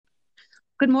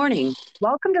Good morning.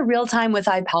 Welcome to Real Time with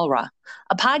IPELRA,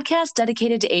 a podcast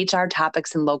dedicated to HR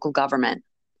topics in local government.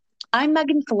 I'm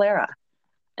Megan Falera.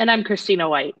 And I'm Christina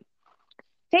White.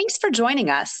 Thanks for joining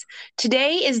us.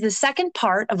 Today is the second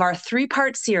part of our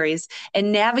three-part series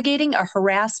in navigating a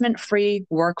harassment-free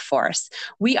workforce.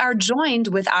 We are joined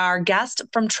with our guest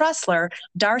from Tressler,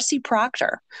 Darcy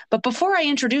Proctor. But before I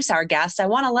introduce our guest, I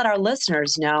want to let our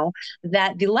listeners know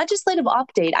that the legislative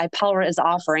update IPELRA is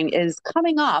offering is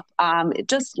coming up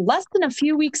just less than a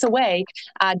few weeks away,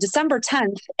 December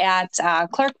 10th at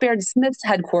Clark Baird Smith's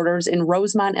headquarters in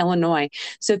Rosemont, Illinois.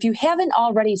 So if you haven't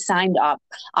already signed up,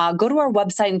 go to our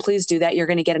website and please do that. You're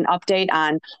going to get an update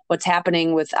on what's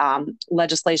happening with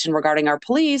legislation regarding our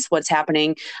police, what's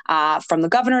happening from the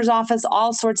governor's office,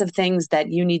 all sorts of things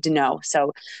that you need to know.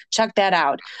 So check that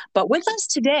out. But with us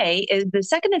today is the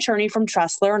second attorney from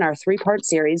Tressler in our three-part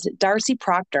series, Darcy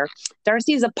Proctor.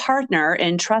 Darcy is a partner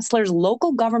in Tressler's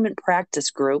local government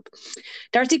practice group.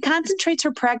 Darcy concentrates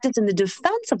her practice in the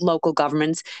defense of local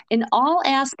governments in all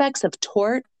aspects of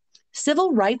tort,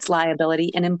 civil rights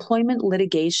liability, and employment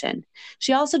litigation.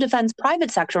 She also defends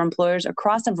private sector employers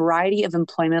across a variety of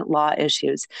employment law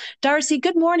issues. Darcy,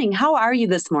 good morning. How are you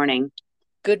this morning?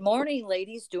 Good morning,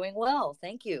 ladies. Doing well.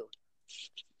 Thank you.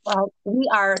 Well, we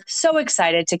are so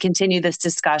excited to continue this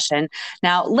discussion.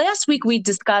 Now, last week we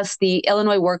discussed the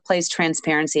Illinois Workplace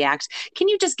Transparency Act. Can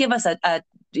you just give us a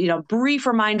brief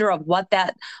reminder of what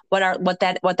that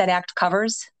act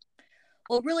covers?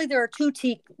 Well, really, there are two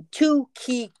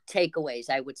key takeaways,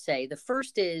 I would say. The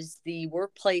first is the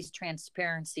Workplace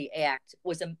Transparency Act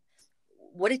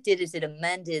what it did is it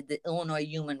amended the Illinois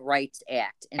Human Rights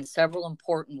Act in several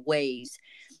important ways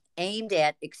aimed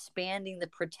at expanding the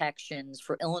protections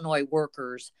for Illinois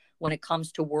workers when it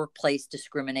comes to workplace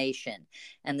discrimination.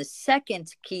 And the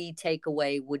second key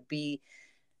takeaway would be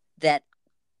that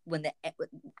when the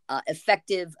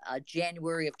effective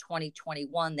January of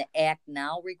 2021, the act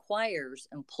now requires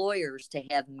employers to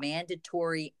have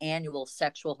mandatory annual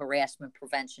sexual harassment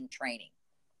prevention training.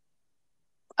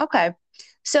 Okay.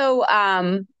 So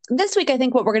this week, I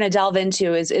think what we're going to delve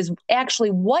into is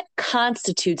actually what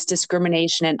constitutes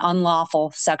discrimination and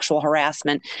unlawful sexual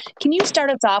harassment. Can you start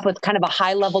us off with kind of a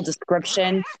high-level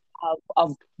description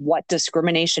of what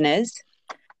discrimination is?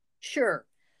 Sure.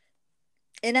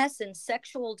 In essence,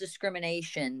 sexual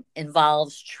discrimination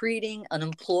involves treating an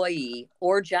employee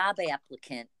or job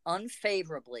applicant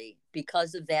unfavorably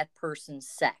because of that person's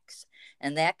sex.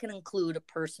 And that can include a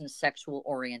person's sexual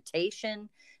orientation,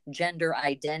 gender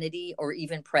identity, or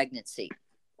even pregnancy.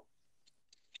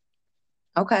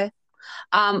 Okay.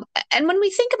 And when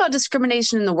we think about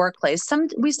discrimination in the workplace,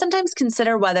 we sometimes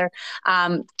consider whether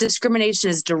discrimination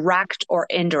is direct or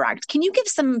indirect. Can you give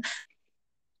some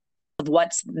of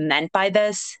what's meant by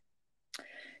this?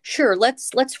 Sure.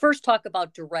 Let's first talk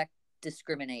about direct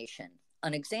discrimination.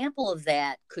 An example of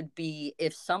that could be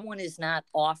if someone is not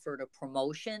offered a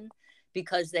promotion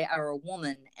because they are a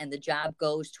woman and the job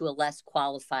goes to a less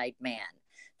qualified man.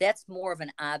 That's more of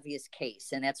an obvious case,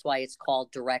 and that's why it's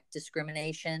called direct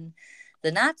discrimination.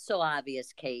 The not so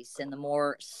obvious case and the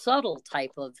more subtle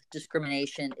type of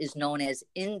discrimination is known as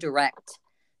indirect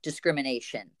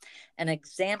discrimination. An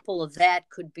example of that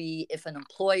could be if an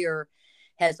employer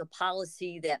has a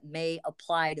policy that may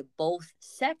apply to both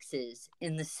sexes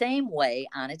in the same way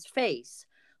on its face,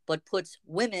 but puts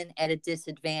women at a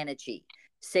disadvantage.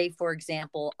 Say, for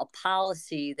example, a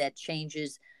policy that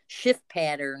changes shift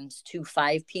patterns to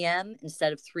 5 p.m.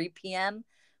 instead of 3 p.m.,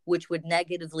 which would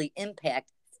negatively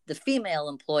impact the female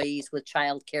employees with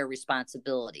childcare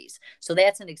responsibilities. So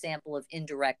that's an example of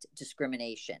indirect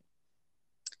discrimination.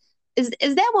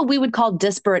 Is that what we would call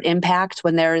disparate impact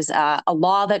when there's a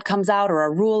law that comes out or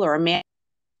a rule or a man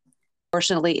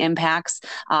proportionately impacts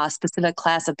a specific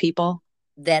class of people?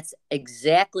 That's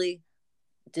exactly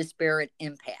disparate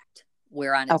impact,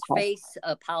 where on its face,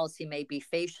 a policy may be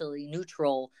facially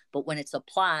neutral, but when it's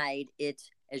applied, it,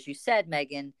 as you said,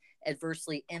 Megan,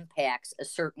 adversely impacts a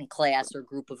certain class or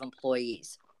group of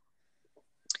employees.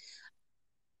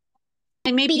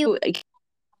 And maybe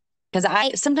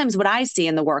because sometimes what I see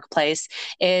in the workplace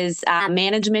is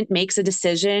management makes a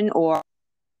decision or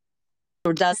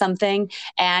does something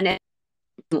and it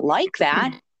doesn't like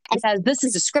that and says this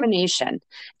is discrimination.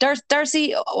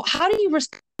 Darcy, how do you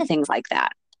respond to things like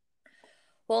that?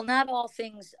 Well, not all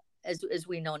things, as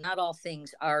we know, not all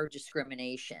things are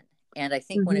discrimination. And I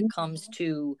think when it comes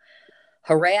to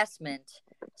harassment,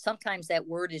 sometimes that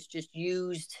word is just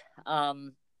used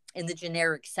in the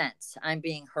generic sense. I'm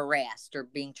being harassed or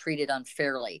being treated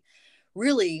unfairly.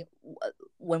 Really,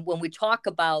 when we talk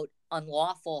about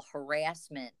unlawful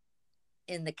harassment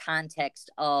in the context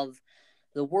of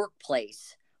the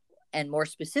workplace, and more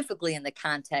specifically in the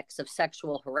context of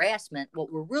sexual harassment,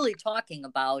 what we're really talking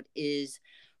about is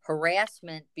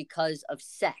harassment because of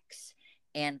sex.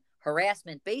 And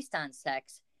harassment based on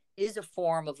sex is a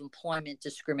form of employment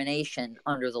discrimination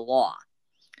under the law.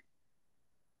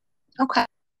 Okay.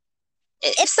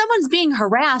 If someone's being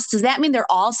harassed, does that mean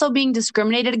they're also being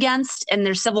discriminated against and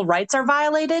their civil rights are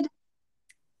violated?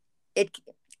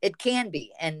 It can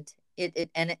be, and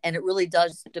it really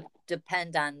does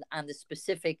depend on the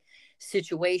specific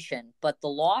situation. But the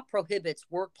law prohibits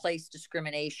workplace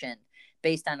discrimination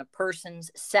based on a person's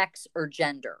sex or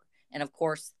gender, and of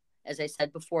course, as I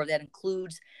said before, that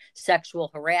includes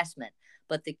sexual harassment.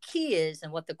 But the key is,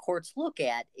 and what the courts look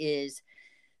at is,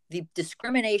 the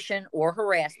discrimination or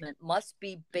harassment must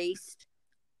be based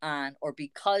on or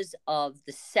because of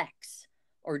the sex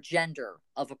or gender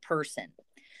of a person.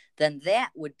 Then that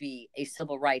would be a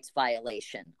civil rights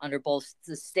violation under both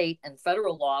the state and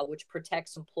federal law, which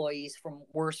protects employees from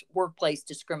workplace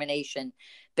discrimination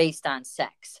based on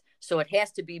sex. So it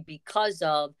has to be because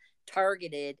of,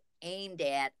 targeted, aimed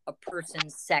at a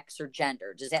person's sex or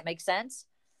gender. Does that make sense?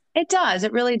 It does.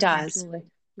 It really does. Absolutely.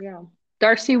 Yeah.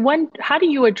 Darcy, how do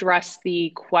you address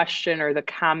the question or the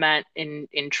comment in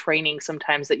training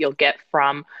sometimes that you'll get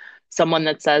from someone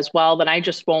that says, well, then I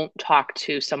just won't talk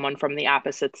to someone from the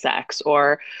opposite sex,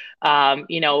 or,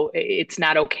 it's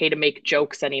not okay to make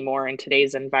jokes anymore in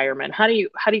today's environment. How do you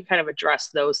kind of address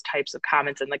those types of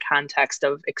comments in the context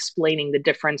of explaining the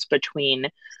difference between,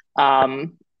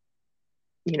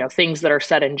 things that are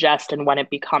said in jest and when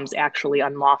it becomes actually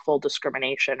unlawful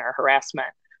discrimination or harassment?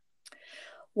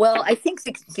 Well, I think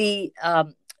the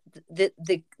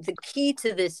key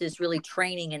to this is really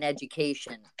training and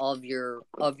education of your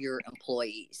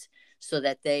employees, so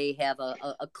that they have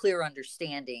a clear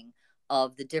understanding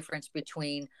of the difference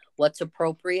between what's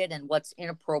appropriate and what's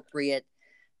inappropriate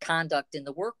conduct in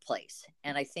the workplace.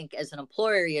 And I think as an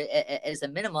employer, as a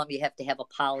minimum, you have to have a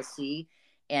policy.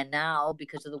 And now,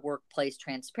 because of the Workplace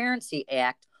Transparency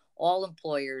Act, all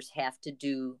employers have to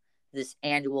do this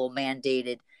annual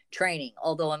mandated training.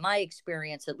 Although in my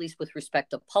experience, at least with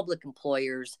respect to public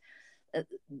employers,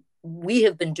 we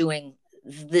have been doing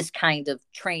this kind of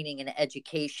training and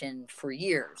education for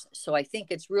years. So I think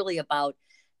it's really about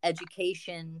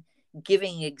education,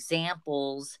 giving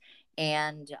examples,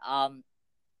 and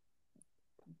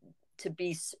to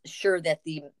be sure that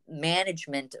the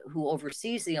management who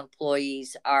oversees the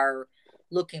employees are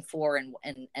looking for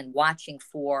and watching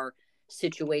for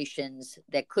situations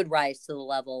that could rise to the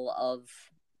level of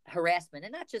harassment,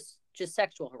 and not just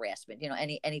sexual harassment,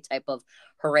 any type of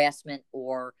harassment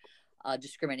or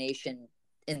discrimination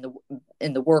in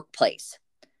the workplace.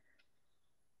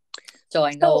 So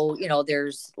I know,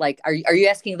 there's are you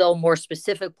asking though more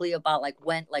specifically about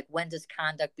when does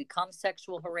conduct become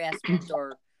sexual harassment?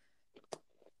 Or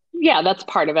yeah, that's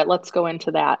part of it. Let's go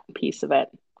into that piece of it.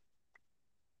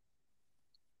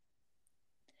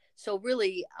 So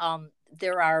really,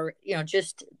 there are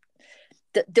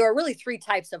there are really three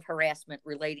types of harassment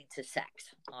relating to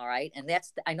sex. All right. And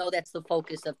I know that's the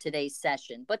focus of today's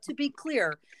session. But to be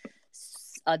clear,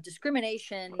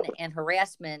 discrimination and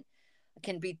harassment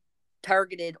can be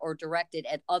targeted or directed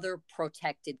at other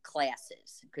protected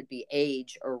classes. It could be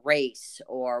age or race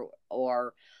or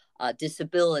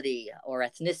disability or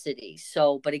ethnicity.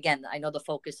 So, but again, I know the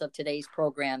focus of today's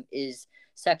program is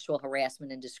sexual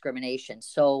harassment and discrimination.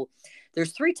 So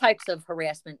there's three types of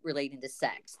harassment relating to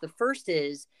sex. The first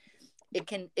is it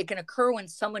can occur when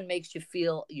someone makes you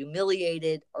feel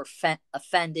humiliated or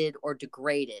offended or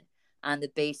degraded on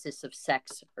the basis of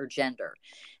sex or gender.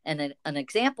 And an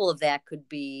example of that could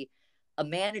be a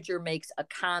manager makes a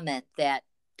comment that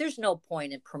there's no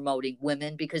point in promoting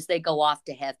women because they go off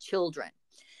to have children.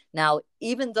 Now,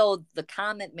 even though the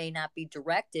comment may not be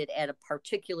directed at a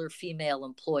particular female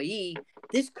employee,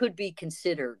 this could be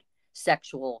considered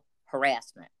sexual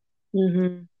harassment.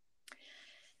 Mm-hmm.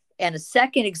 And a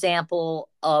second example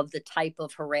of the type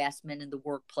of harassment in the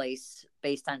workplace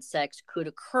based on sex could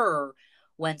occur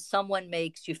when someone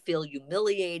makes you feel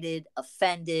humiliated,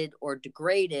 offended, or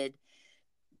degraded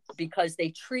because they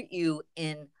treat you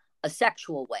in a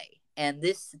sexual way. And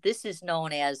this is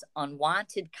known as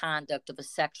unwanted conduct of a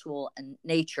sexual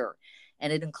nature.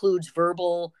 And it includes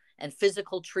verbal and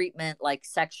physical treatment like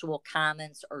sexual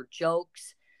comments or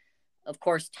jokes, of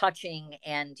course, touching,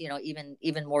 and,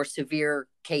 even more severe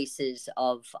cases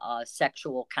of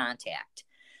sexual contact.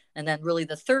 And then really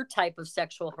the third type of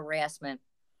sexual harassment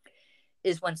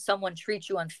is when someone treats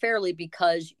you unfairly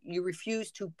because you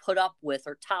refuse to put up with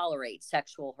or tolerate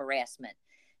sexual harassment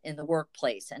in the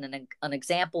workplace. And an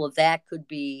example of that could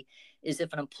be is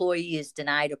if an employee is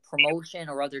denied a promotion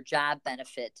or other job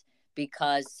benefit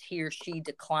because he or she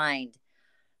declined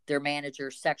their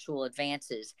manager's sexual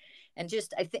advances. And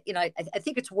just, I think, I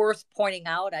think it's worth pointing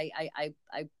out. I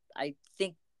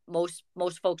think most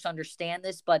folks understand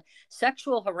this, but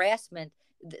sexual harassment,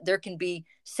 there can be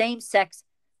same-sex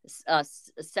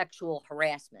sexual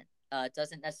harassment. It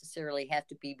doesn't necessarily have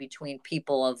to be between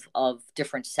people of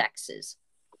different sexes.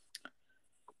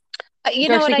 You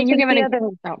know what? Darcy, can you give an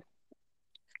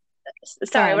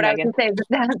Sorry, what I was going to say is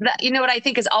that, what I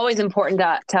think is always important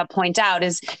to point out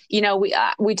is,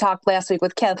 we talked last week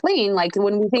with Kathleen, like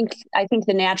I think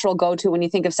the natural go-to when you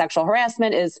think of sexual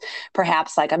harassment is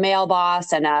perhaps like a male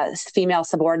boss and a female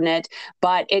subordinate,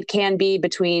 but it can be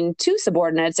between two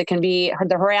subordinates. It can be,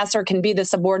 the harasser can be the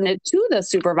subordinate to the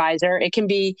supervisor. It can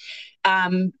be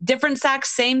different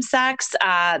sex, same sex.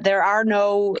 There are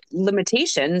no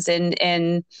limitations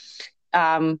in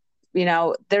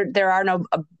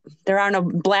there are no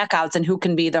blackouts in who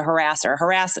can be the harasser.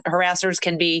 Harassers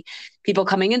can be people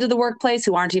coming into the workplace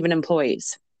who aren't even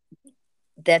employees.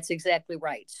 That's exactly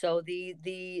right. So the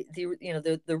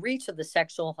reach of the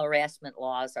sexual harassment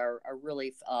laws are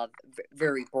really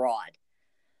very broad.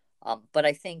 But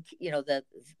I think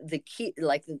the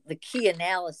key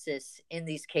analysis in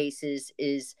these cases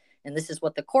is, and this is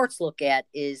what the courts look at,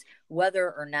 is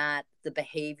whether or not the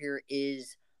behavior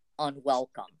is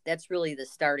unwelcome. That's really the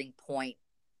starting point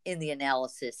in the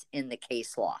analysis in the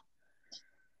case law.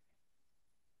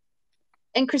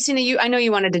 And Christina, I know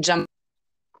you wanted to jump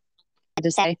to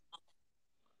say.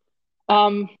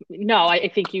 No,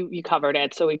 I think you covered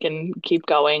it, so we can keep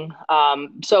going.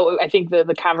 So I think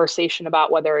the conversation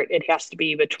about whether it has to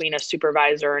be between a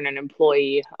supervisor and an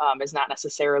employee is not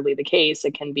necessarily the case.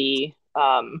 It can be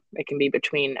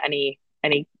between any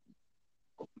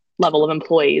level of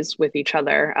employees with each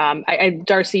other.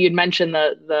 Darcy, you'd mentioned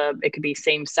it could be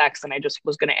same sex, and I just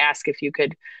was going to ask if you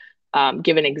could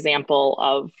give an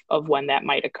example of when that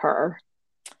might occur.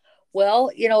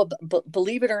 Well,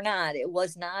 believe it or not, it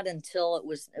was not until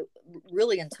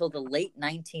until the late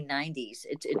 1990s.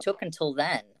 It took until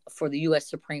then for the U.S.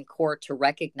 Supreme Court to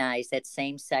recognize that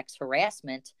same-sex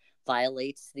harassment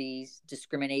violates the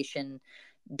discrimination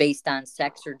based on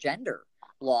sex or gender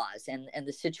laws, and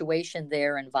the situation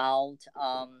there involved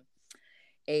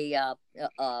it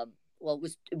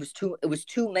was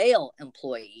two male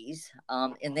employees.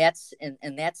 In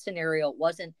that scenario, it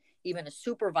wasn't even a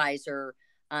supervisor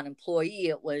on employee.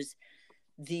 It was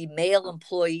the male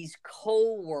employee's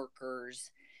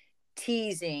co-workers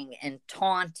teasing and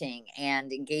taunting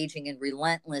and engaging in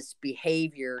relentless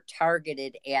behavior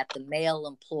targeted at the male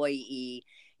employee.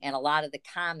 And a lot of the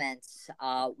comments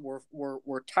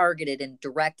were targeted and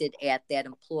directed at that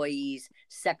employee's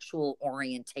sexual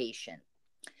orientation.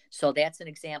 So that's an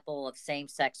example of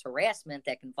same-sex harassment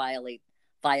that can violate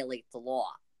the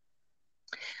law.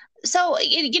 So,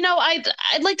 I'd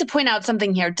like to point out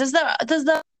something here. Does this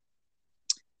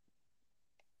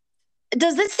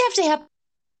have to happen?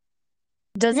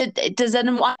 Does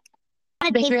that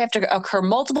behavior have to occur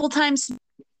multiple times,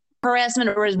 harassment,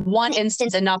 or is one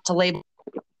instance enough to label?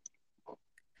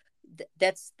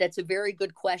 That's a very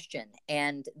good question,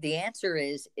 and the answer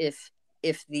is if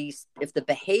the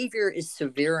behavior is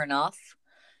severe enough,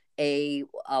 a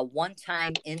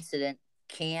one-time incident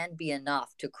can be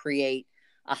enough to create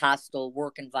a hostile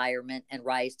work environment and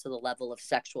rise to the level of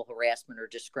sexual harassment or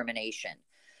discrimination.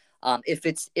 If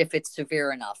it's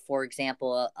severe enough, for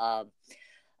example,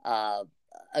 a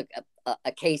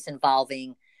case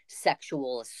involving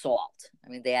sexual assault. I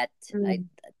mean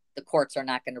the courts are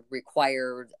not going to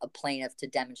require a plaintiff to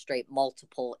demonstrate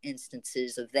multiple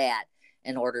instances of that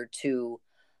in order to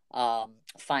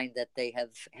find that they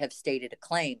have stated a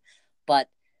claim. But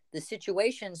the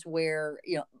situations where,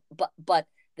 but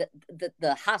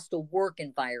the hostile work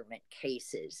environment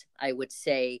cases, I would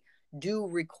say, do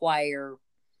require,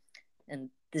 and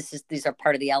these are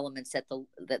part of the elements that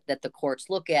the courts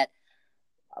look at,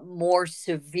 more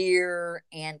severe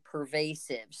and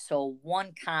pervasive. So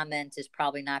one comment is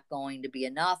probably not going to be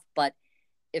enough, but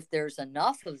if there's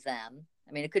enough of them,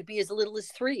 I mean, it could be as little as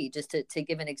 3, just to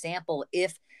give an example,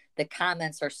 if the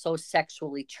comments are so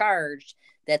sexually charged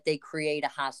that they create a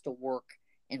hostile work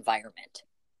environment.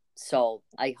 So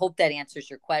I hope that answers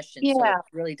your question. Yeah. So it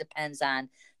really depends on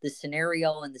the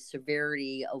scenario and the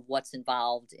severity of what's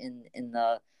involved in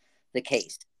the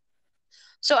case.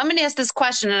 So I'm going to ask this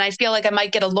question, and I feel like I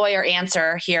might get a lawyer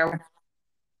answer here.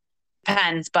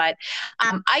 Depends, but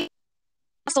I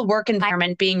hostile work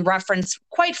environment being referenced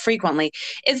quite frequently.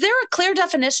 Is there a clear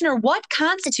definition, or what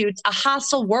constitutes a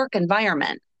hostile work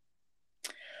environment?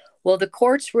 Well, the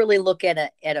courts really look at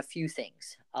a few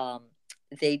things.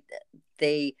 they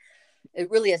they it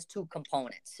really has two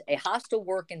components. A hostile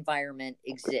work environment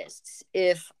exists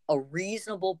if a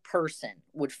reasonable person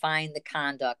would find the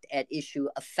conduct at issue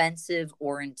offensive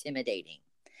or intimidating,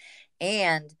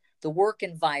 and the work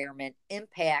environment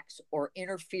impacts or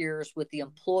interferes with the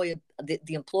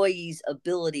employee's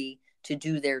ability to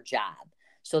do their job.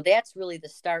 So that's really the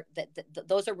start.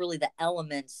 Those are really the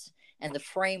elements and the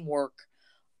framework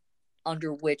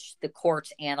under which the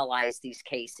courts analyze these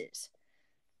cases.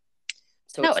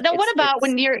 So now what about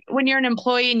when you're an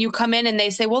employee and you come in and they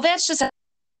say, well, that's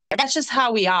just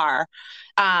how we are.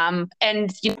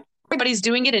 And everybody's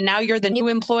doing it. And now you're the new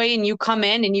employee and you come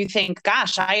in and you think,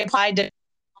 gosh, I applied to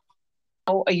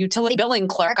a utility billing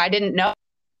clerk. I didn't know it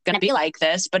was going to be like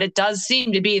this, but it does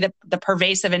seem to be the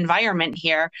pervasive environment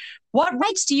here. What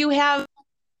rights do you have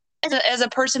as a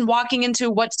person walking into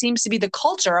what seems to be the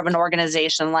culture of an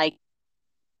organization like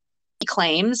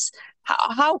claims?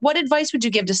 What advice would you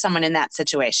give to someone in that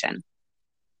situation?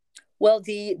 Well,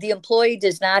 the employee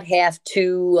does not have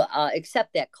to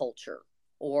accept that culture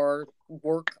or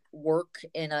work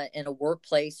in a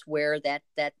workplace where that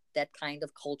kind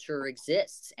of culture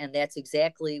exists, and that's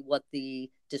exactly what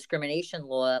the discrimination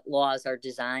laws are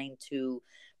designed to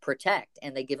protect.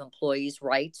 And they give employees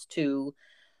rights to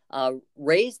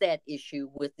raise that issue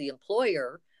with the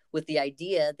employer, with the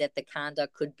idea that the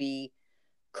conduct could be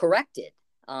corrected.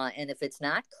 And if it's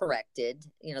not corrected,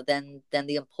 then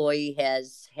the employee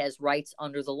has rights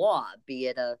under the law, be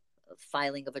it a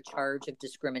filing of a charge of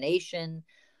discrimination,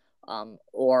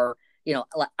 or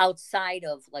outside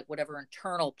of like whatever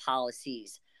internal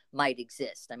policies might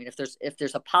exist. I mean, if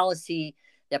there's a policy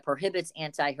that prohibits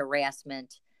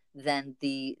anti-harassment, then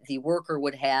the worker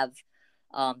would have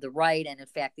the right and in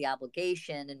fact the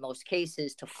obligation in most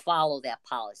cases to follow that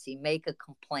policy, make a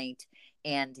complaint,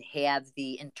 and have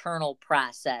the internal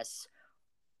process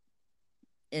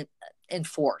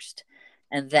enforced.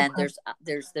 And then okay.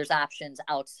 there's options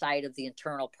outside of the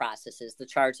internal processes, the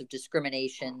charge of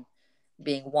discrimination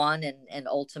being one, and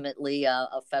ultimately a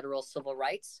federal civil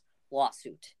rights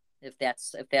lawsuit, if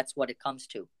that's what it comes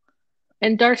to.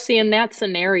 And Darcy, in that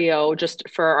scenario, just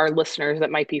for our listeners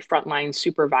that might be frontline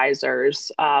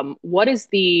supervisors, what is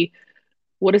the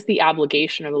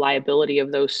obligation or the liability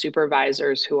of those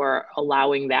supervisors who are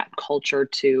allowing that culture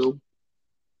to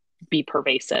be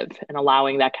pervasive and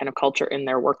allowing that kind of culture in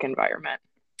their work environment?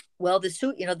 Well, the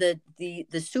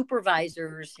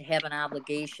supervisors have an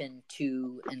obligation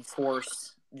to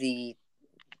enforce the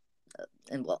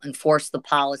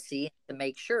policy, to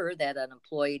make sure that an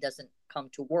employee doesn't come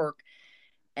to work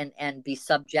and be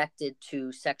subjected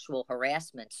to sexual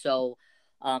harassment. So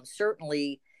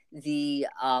certainly if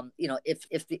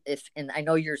and I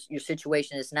know your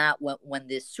situation is not when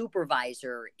the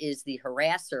supervisor is the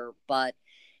harasser, but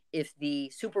if the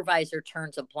supervisor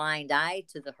turns a blind eye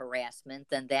to the harassment,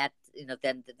 then then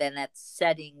that's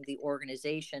setting the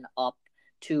organization up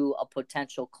to a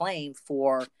potential claim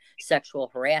for sexual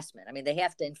harassment. I mean, they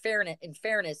have to, in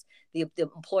fairness, the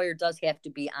employer does have to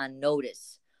be on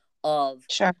notice of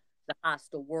sure. the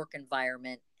hostile work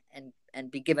environment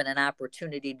and be given an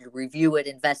opportunity to review it,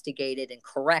 investigate it, and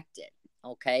correct it.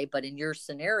 Okay. But in your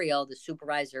scenario, the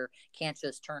supervisor can't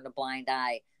just turn a blind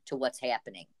eye to what's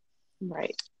happening.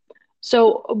 Right.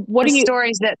 So what are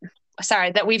stories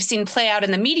that we've seen play out in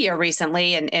the media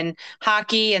recently in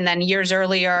hockey, and then years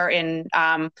earlier in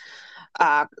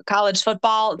college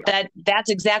football, that's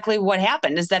exactly what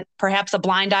happened, is that perhaps a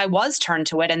blind eye was turned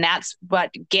to it. And that's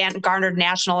what garnered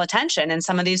national attention in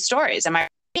some of these stories. Am I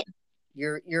right?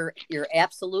 You're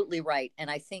absolutely right.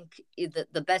 And I think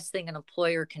the best thing an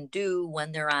employer can do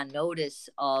when they're on notice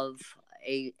of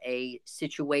a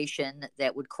situation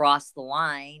that would cross the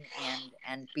line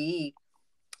and be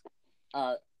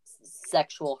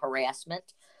sexual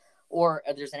harassment, or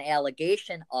there's an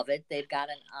allegation of it, they've got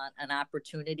an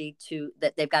opportunity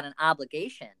they've got an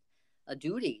obligation, a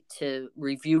duty to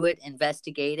review it,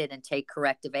 investigate it, and take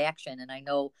corrective action. And I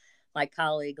know my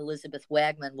colleague Elizabeth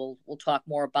Wagman will talk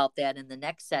more about that in the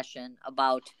next session,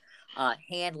 about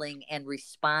handling and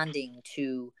responding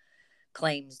to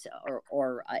claims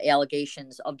or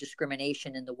allegations of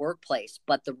discrimination in the workplace.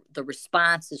 But the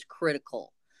response is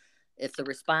critical. If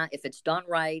it's done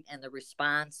right and the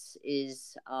response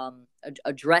is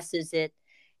addresses it,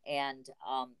 and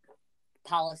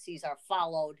policies are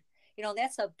followed,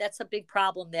 that's a big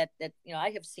problem that I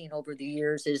have seen over the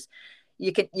years. Is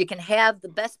you can have the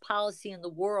best policy in the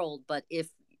world, but if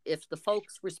the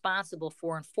folks responsible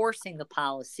for enforcing the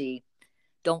policy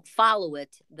don't follow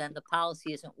it, then the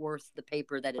policy isn't worth the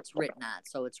paper that it's written on.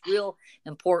 So it's real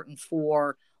important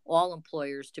for all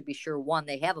employers to be sure, one,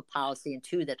 they have a policy, and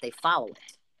two, that they follow it.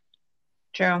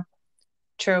 True.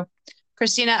 True.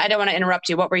 Christina, I don't want to interrupt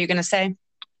you. What were you going to say?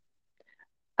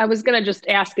 I was going to just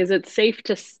ask, is it safe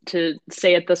to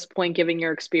say at this point, given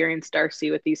your experience,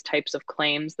 Darcy, with these types of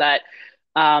claims, that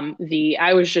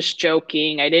I was just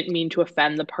joking, I didn't mean to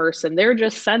offend the person, they're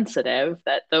just sensitive,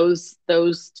 that those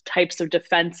types of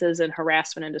defenses in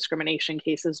harassment and discrimination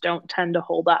cases don't tend to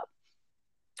hold up?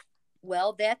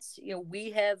 Well, that's,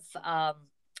 we have,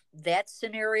 that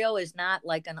scenario is not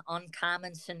like an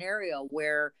uncommon scenario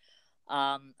where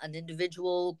an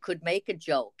individual could make a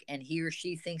joke and he or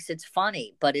she thinks it's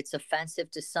funny, but it's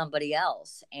offensive to somebody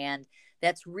else. And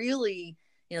that's really,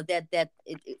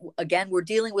 again, we're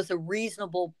dealing with a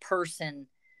reasonable person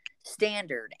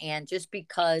standard. And just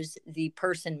because the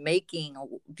person making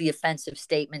the offensive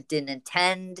statement didn't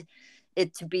intend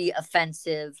it to be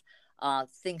offensive,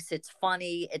 thinks it's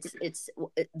funny, it's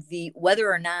the whether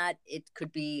or not it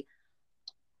could be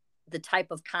the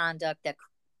type of conduct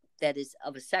that is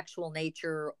of a sexual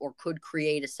nature or could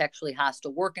create a sexually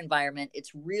hostile work environment.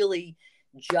 It's really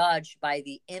judged by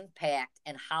the impact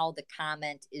and how the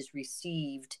comment is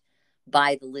received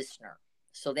by the listener.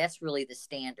 So that's really the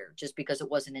standard. Just because it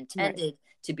wasn't intended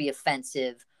to be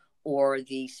offensive or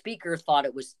the speaker thought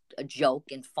it was a joke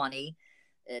and funny,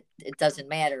 it doesn't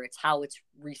matter. It's how it's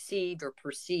received or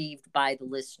perceived by the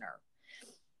listener,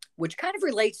 which kind of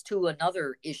relates to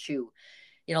another issue.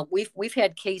 We've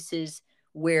had cases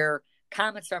where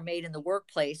comments are made in the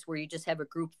workplace where you just have a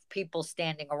group of people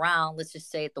standing around, let's just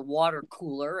say at the water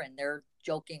cooler, and they're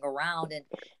joking around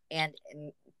and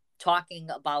talking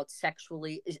about sexual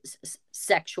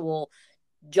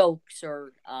jokes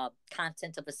or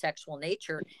content of a sexual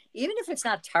nature, even if it's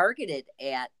not targeted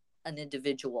at an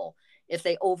individual. If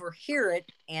they overhear it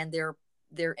and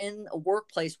they're in a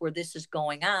workplace where this is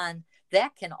going on,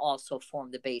 that can also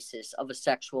form the basis of a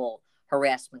sexual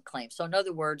harassment claim. So in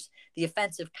other words, the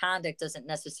offensive conduct doesn't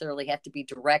necessarily have to be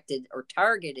directed or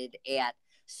targeted at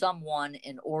someone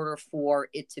in order for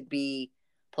it to be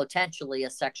potentially a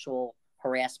sexual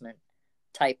harassment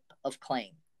type of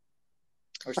claim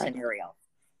or scenario.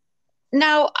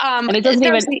 Now, and it doesn't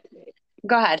even...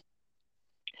 Go ahead.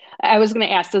 I was going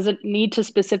to ask, does it need to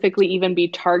specifically even be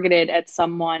targeted at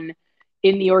someone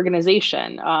in the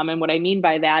organization? And what I mean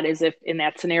by that is if in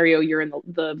that scenario, you're in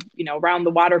the around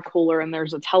the water cooler and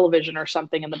there's a television or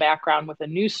something in the background with a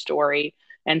news story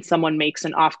and someone makes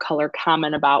an off-color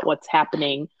comment about what's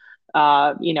happening,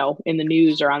 in the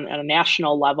news or on a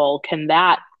national level, can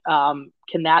that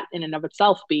in and of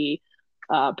itself be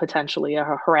potentially a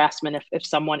harassment if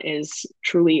someone is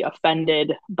truly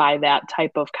offended by that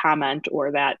type of comment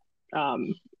or that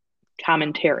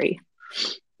commentary?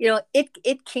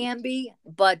 It can be,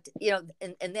 but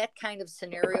in that kind of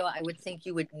scenario, I would think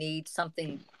you would need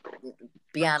something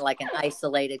beyond like an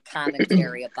isolated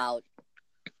commentary about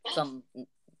some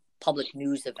public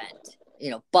news event,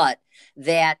 but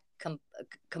that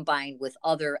combined with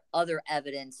other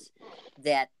evidence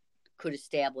that could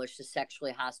establish a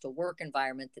sexually hostile work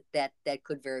environment, that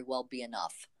could very well be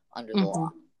enough under the law.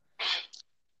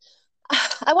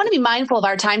 I want to be mindful of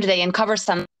our time today and cover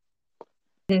some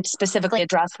specifically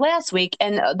addressed last week.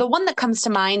 And the one that comes to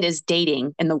mind is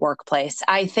dating in the workplace.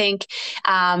 I think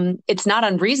it's not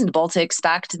unreasonable to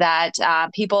expect that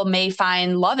people may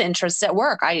find love interests at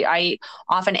work. I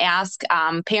often ask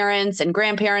parents and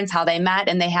grandparents how they met,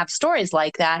 and they have stories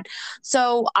like that.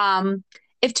 So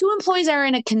if two employees are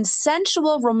in a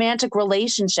consensual romantic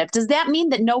relationship, does that mean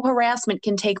that no harassment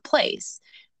can take place?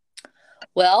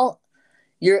 Well,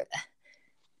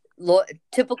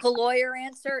 typical lawyer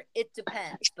answer, it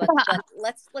depends. But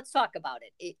let's talk about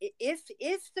it.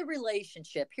 If the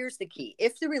relationship, here's the key: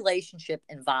 if the relationship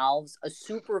involves a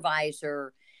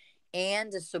supervisor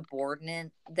and a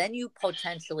subordinate, then you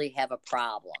potentially have a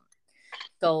problem.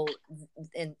 So,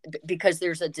 because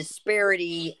there's a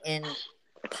disparity in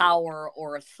power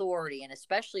or authority, and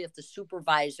especially if the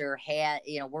supervisor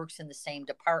works in the same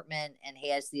department and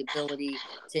has the ability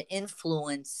to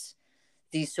influence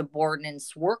the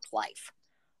subordinates' work life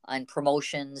and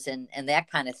promotions and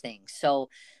that kind of thing. So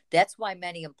that's why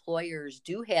many employers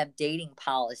do have dating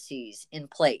policies in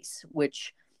place,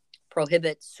 which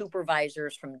prohibit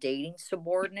supervisors from dating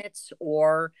subordinates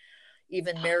or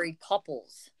even married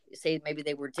couples. Say maybe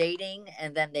they were dating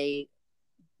and then they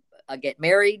get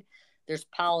married. There's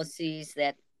policies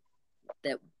that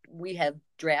we have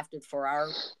drafted for our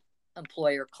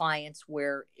employer clients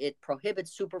where it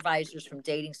prohibits supervisors from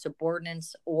dating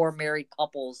subordinates or married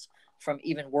couples from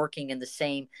even working in the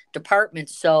same department.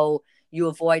 So you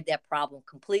avoid that problem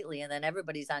completely. And then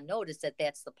everybody's on notice that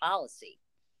that's the policy.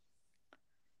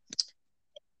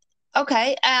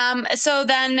 Okay. So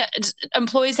then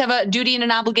employees have a duty and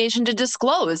an obligation to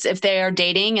disclose if they are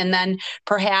dating, and then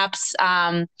perhaps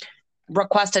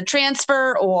request a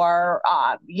transfer or,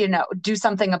 do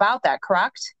something about that,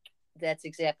 correct? That's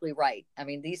exactly right. I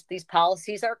mean, these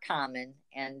policies are common,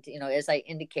 and as I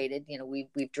indicated,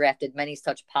 we've drafted many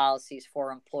such policies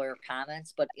for employer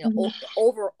comments. But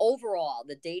overall,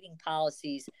 the dating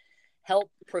policies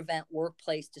help prevent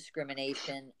workplace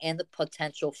discrimination and the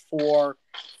potential for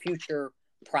future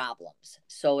problems.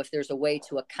 So if there's a way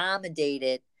to accommodate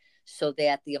it so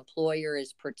that the employer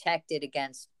is protected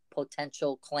against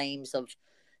potential claims of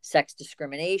sex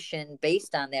discrimination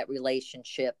based on that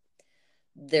relationship,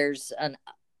 there's an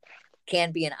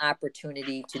can be an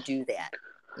opportunity to do that,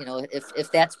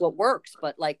 if that's what works.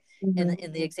 But like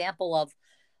in the example of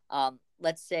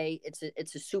let's say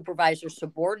it's a supervisor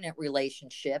subordinate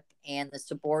relationship, and the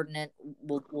subordinate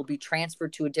will be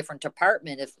transferred to a different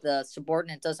department. If the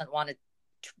subordinate doesn't want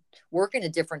to work in a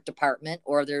different department,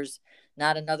 or there's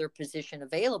not another position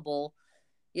available,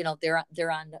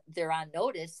 they're on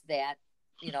notice that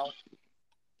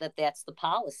that's the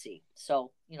policy.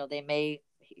 So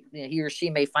he or she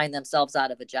may find themselves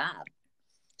out of a job.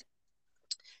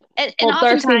 And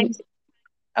oftentimes,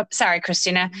 sorry,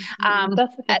 Christina.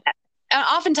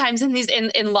 Oftentimes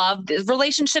in love,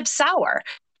 relationships sour.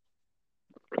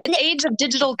 In the age of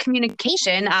digital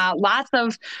communication, lots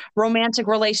of romantic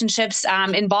relationships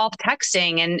involve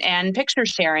texting and picture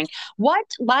sharing. What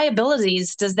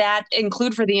liabilities does that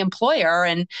include for the employer?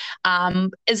 And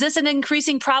is this an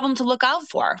increasing problem to look out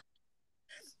for?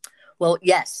 Well,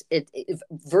 yes,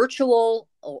 virtual,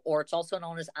 or it's also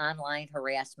known as online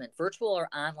harassment, virtual or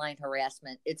online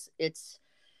harassment. It's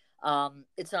an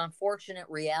unfortunate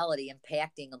reality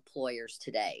impacting employers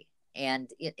today. And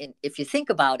if you think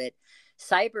about it,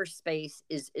 cyberspace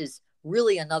is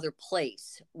really another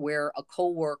place where a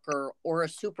coworker or a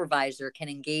supervisor can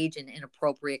engage in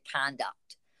inappropriate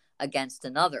conduct against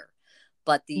another.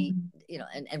 But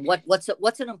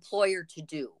what's an employer to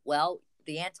do? Well,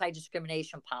 the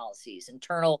anti-discrimination policies,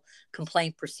 internal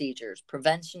complaint procedures,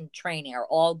 prevention training are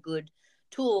all good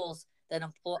tools that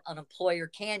an employer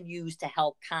can use to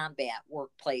help combat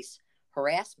workplace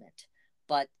harassment.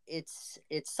 But it's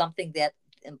something that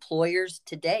employers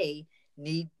today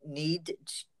need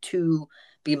to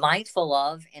be mindful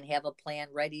of and have a plan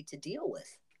ready to deal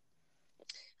with.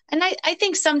 And I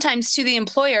think sometimes, too, the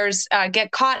employers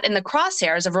get caught in the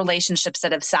crosshairs of relationships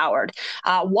that have soured.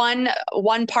 One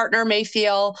partner may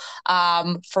feel,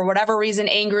 for whatever reason,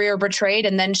 angry or betrayed,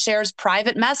 and then shares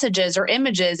private messages or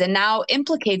images, and now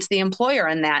implicates the employer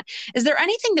in that. Is there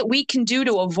anything that we can do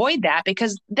to avoid that?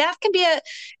 Because that can be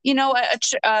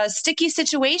a sticky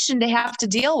situation to have to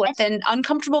deal with, and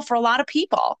uncomfortable for a lot of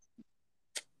people.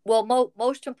 Well,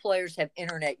 most employers have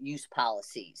internet use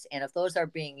policies, and if those are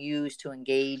being used to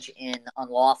engage in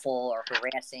unlawful or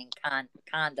harassing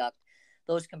conduct,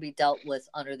 those can be dealt with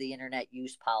under the internet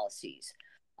use policies.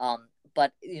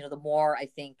 But the more, I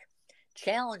think,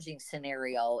 challenging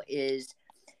scenario is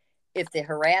if the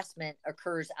harassment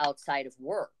occurs outside of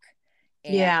work.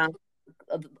 And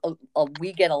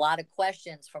we get a lot of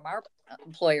questions from our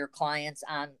employer clients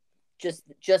on just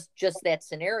that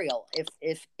scenario.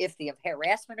 If the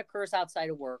harassment occurs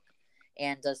outside of work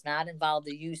and does not involve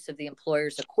the use of the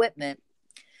employer's equipment,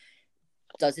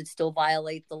 does it still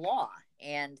violate the law?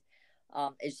 And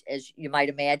as you might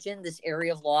imagine, this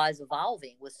area of law is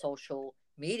evolving with social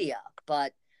media.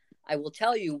 But I will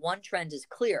tell you, one trend is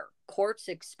clear. Courts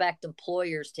expect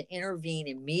employers to intervene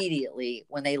immediately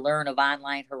when they learn of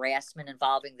online harassment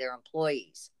involving their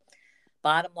employees.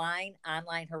 Bottom line,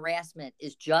 online harassment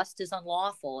is just as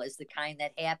unlawful as the kind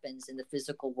that happens in the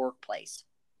physical workplace.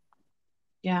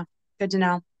 Yeah, good to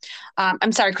know.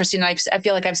 I'm sorry, Christina, I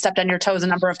feel like I've stepped on your toes a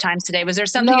number of times today. Was there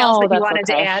something else that you wanted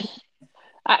to add?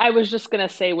 I was just going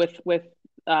to say with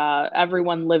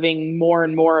everyone living more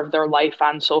and more of their life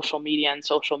on social media and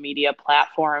social media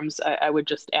platforms, I would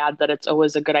just add that it's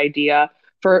always a good idea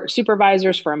for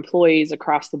supervisors, for employees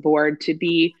across the board to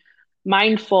be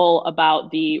mindful about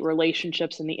the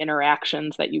relationships and the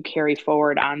interactions that you carry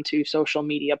forward onto social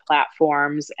media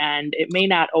platforms. And it may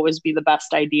not always be the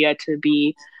best idea to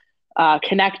be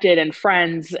connected and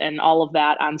friends and all of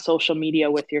that on social media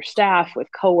with your staff, with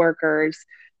coworkers,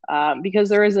 because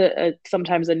there is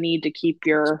sometimes a need to keep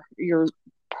your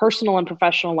personal and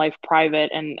professional life private.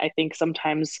 And I think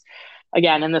sometimes,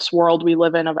 again, in this world we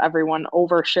live in of everyone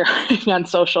oversharing on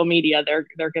social media,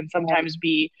 there can sometimes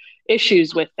be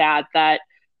issues with that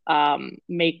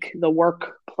make the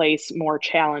workplace more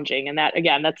challenging. And that,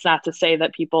 again, that's not to say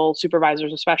that people,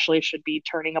 supervisors especially, should be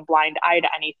turning a blind eye to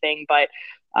anything, but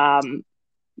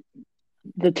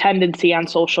the tendency on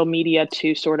social media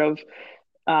to sort of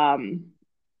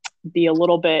be a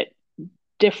little bit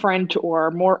different or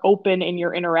more open in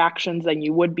your interactions than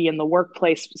you would be in the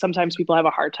workplace. Sometimes people have a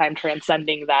hard time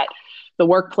transcending that the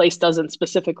workplace doesn't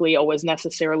specifically always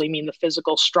necessarily mean the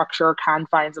physical structure or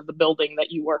confines of the building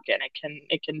that you work in.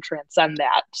 It can transcend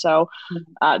that. So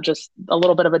just a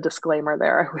little bit of a disclaimer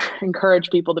there. I would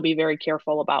encourage people to be very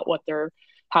careful about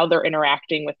how they're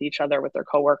interacting with each other, with their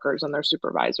coworkers and their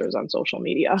supervisors on social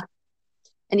media.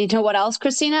 And you know what else,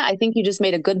 Christina? I think you just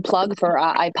made a good plug for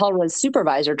IPELRA's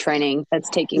supervisor training that's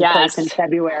taking place in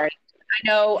February. I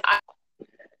know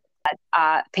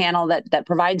panel that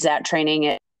provides that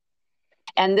training,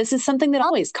 and this is something that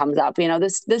always comes up. You know,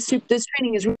 this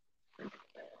training is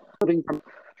moving from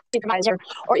supervisor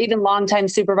or even longtime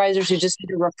supervisors who just need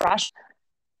to refresh.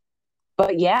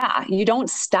 But yeah, you don't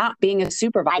stop being a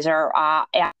supervisor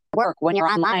at work when you're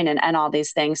online and all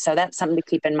these things. So that's something to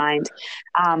keep in mind.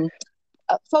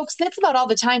 Folks, that's about all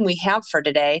the time we have for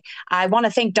today. I want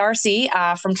to thank Darcy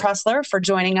from Tressler for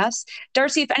joining us.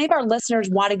 Darcy, if any of our listeners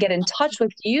want to get in touch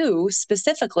with you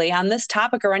specifically on this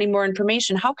topic or any more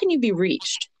information, how can you be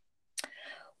reached?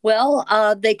 Well,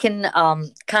 they can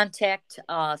contact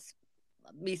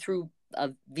me through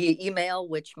via email,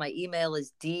 which my email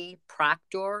is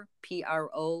dproctor,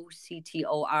 PROCTOR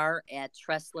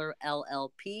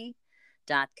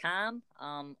 @TresslerLLP.com,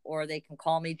 or they can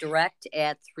call me direct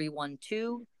at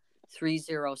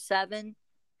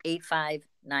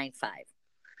 312-307-8595.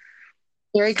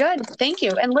 Very good. Thank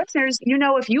you. And listeners,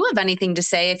 if you have anything to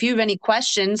say, if you have any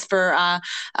questions for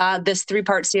this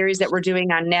 3-part series that we're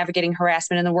doing on navigating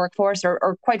harassment in the workforce,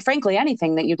 or quite frankly,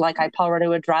 anything that you'd like IPELRA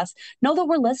to address, know that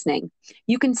we're listening.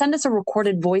 You can send us a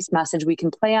recorded voice message we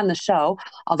can play on the show,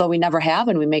 although we never have,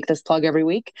 and we make this plug every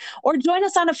week, or join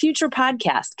us on a future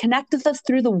podcast. Connect with us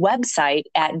through the website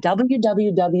at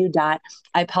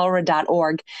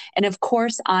www.ipelra.org, and of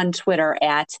course on Twitter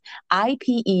at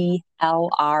IPELRA.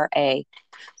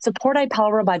 Support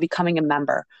IPELRA by becoming a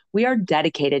member. We are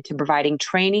dedicated to providing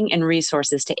training and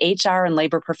resources to HR and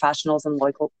labor professionals and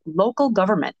local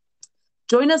government.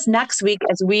 Join us next week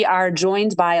as we are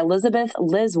joined by Elizabeth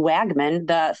Liz Wagman,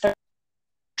 the third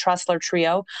Tressler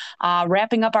trio,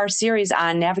 wrapping up our series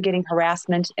on navigating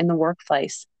harassment in the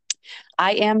workplace.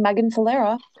 I am Megan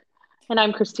Falera. And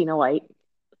I'm Christina White.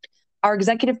 Our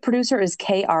executive producer is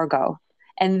Kay Argo.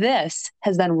 And this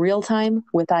has been Real Time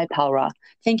with IPELRA.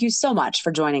 Thank you so much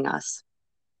for joining us.